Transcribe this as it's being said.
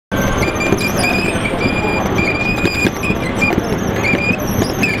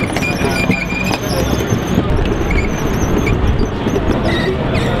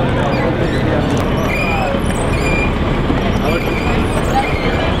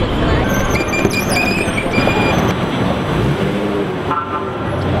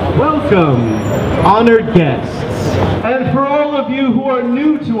Welcome, honored guests. And for all of you who are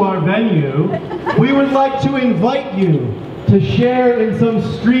new to our venue, we would like to invite you to share in some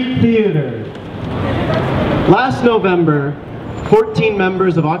street theater. Last November, 14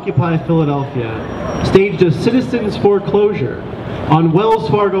 members of Occupy Philadelphia staged a citizens' foreclosure on Wells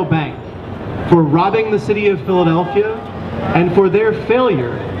Fargo Bank for robbing the city of Philadelphia and for their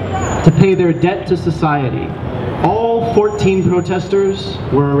failure to pay their debt to society. All 14 protesters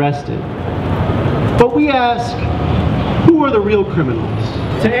were arrested. But we ask, who are the real criminals?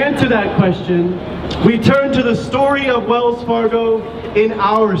 To answer that question, we turn to the story of Wells Fargo in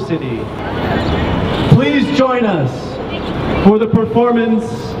our city. Please join us for the performance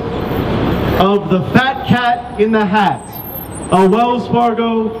of The Fat Cat in the Hat, a Wells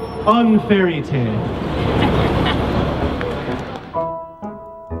Fargo unfairy tale.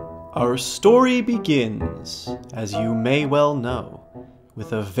 Our story begins, as you may well know,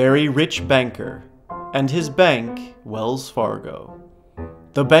 with a very rich banker and his bank, Wells Fargo.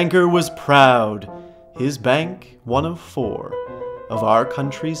 The banker was proud, his bank one of 4 of our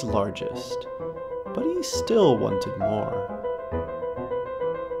country's largest, but he still wanted more.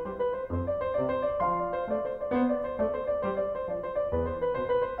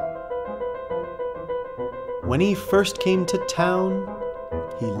 When he first came to town,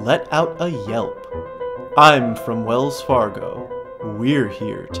 he let out a yelp. "I'm from Wells Fargo. We're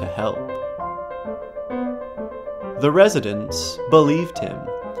here to help." The residents believed him,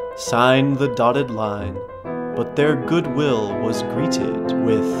 signed the dotted line, but their goodwill was greeted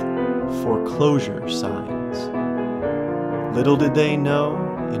with foreclosure signs. Little did they know,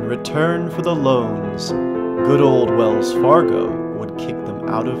 in return for the loans, good old Wells Fargo would kick them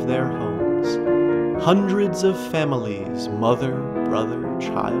out of their homes. Hundreds of families, mother, brother,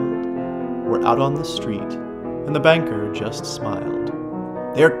 child, were out on the street, and the banker just smiled.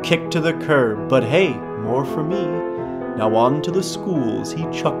 They're kicked to the curb, but hey, more for me. Now on to the schools, he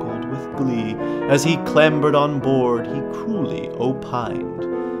chuckled with glee. As he clambered on board, he cruelly opined,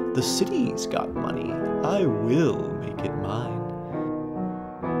 "The city's got money, I will make it mine."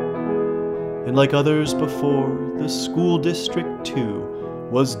 And like others before, the school district too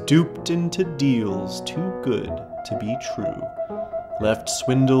was duped into deals too good to be true. Left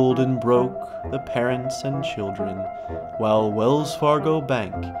swindled and broke the parents and children, while Wells Fargo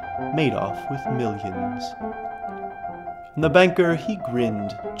Bank made off with millions. And the banker, he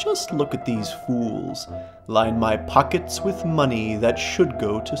grinned, "Just look at these fools, line my pockets with money that should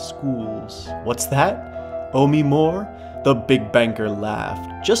go to schools. What's that? Owe me more?" The big banker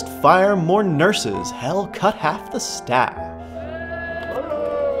laughed. "Just fire more nurses, hell, cut half the staff."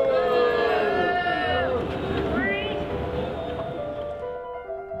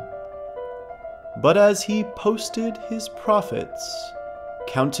 But as he posted his profits,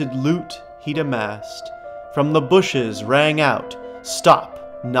 counted loot he'd amassed, from the bushes rang out, "Stop,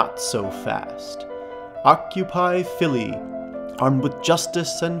 not so fast." Occupy Philly, armed with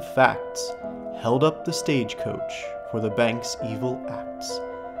justice and facts, held up the stagecoach for the bank's evil acts.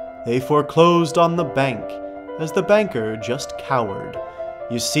 They foreclosed on the bank, as the banker just cowered.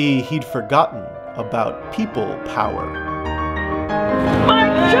 You see, he'd forgotten about people power.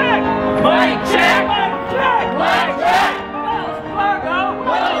 Mike check! Mike check! Mike check! Mike check! Wells Fargo!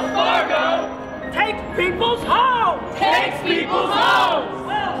 Wells Fargo! Takes people's homes! Takes people's homes!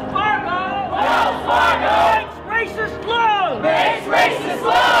 Wells Fargo! Wells Fargo! Makes racist loans! Makes racist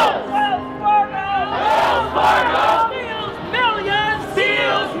loans! Wells Fargo! Wells Fargo! Steals millions!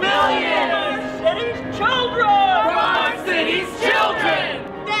 Steals millions! From our city's children! From our city's children!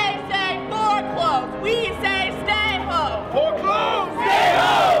 They say foreclose, we say stay home. Foreclose! Stay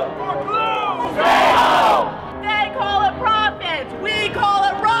home! Foreclose! Stay home! They call it profits, we call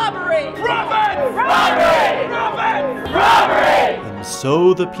it robbery. Profits! Robbery! Profits! Robbery! And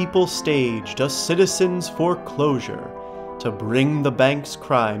so the people staged a citizens' foreclosure to bring the bank's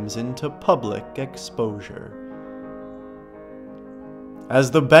crimes into public exposure.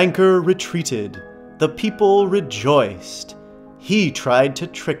 As the banker retreated, the people rejoiced. He tried to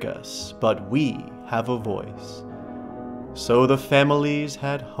trick us, but we have a voice. So the families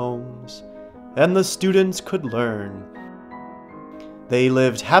had homes, and the students could learn. They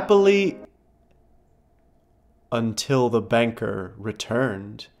lived happily until the banker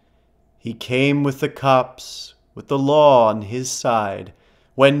returned. He came with the cops, with the law on his side.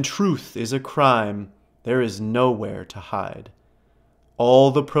 When truth is a crime, there is nowhere to hide.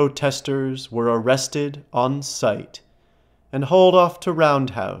 All the protesters were arrested on sight and hauled off to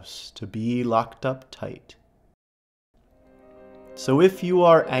Roundhouse to be locked up tight. So if you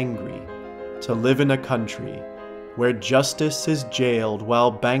are angry to live in a country where justice is jailed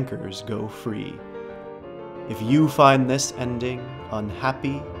while bankers go free. If you find this ending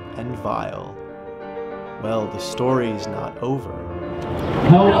unhappy and vile, well, the story's not over.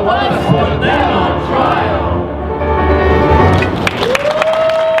 Help us with that!